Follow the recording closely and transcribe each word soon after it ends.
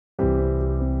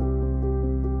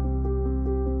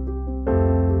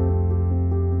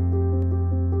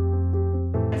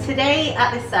Today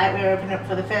at this site we're opening up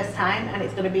for the first time, and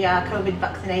it's going to be our COVID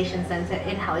vaccination centre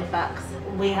in Halifax.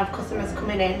 We have customers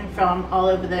coming in from all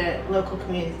over the local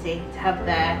community to have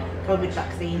their COVID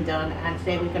vaccine done, and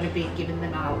today we're going to be giving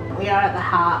them out. We are at the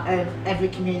heart of every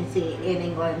community in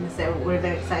England, so we're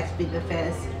very excited to be the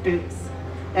first boots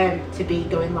to be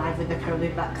going live with the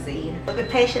COVID vaccine. But the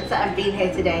patients that have been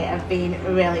here today have been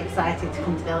really excited to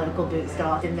come to their local boot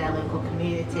store in their local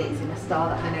communities, in a store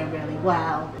that they know really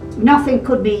well. Nothing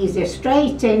could be easier.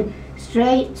 Straight in,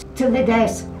 straight to the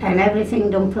desk, and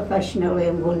everything done professionally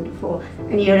and wonderful,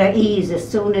 and you're at ease as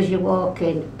soon as you walk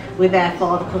in. We're there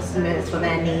for the customers, for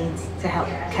their needs, to help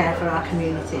care for our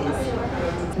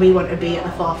communities. We want to be at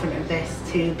the forefront of this,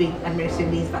 to be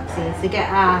administering these vaccines, to get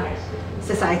our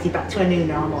society back to a new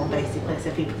normal, basically,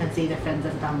 so people can see their friends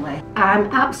and family. I'm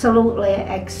absolutely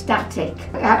ecstatic.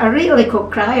 I really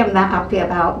could cry. I'm that happy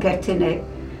about getting it,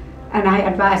 and I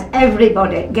advise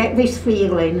everybody, get this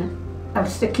feeling of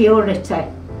security,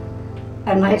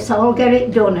 and let's all get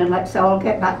it done, and let's all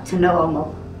get back to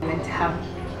normal. And to have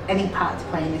any part to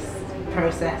play in this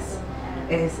process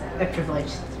is a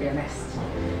privilege, to be honest.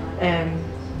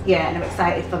 Yeah, and I'm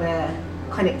excited for the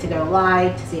clinic to go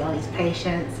live, to see all these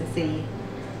patients, to see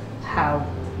how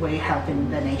we're helping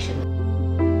the nation.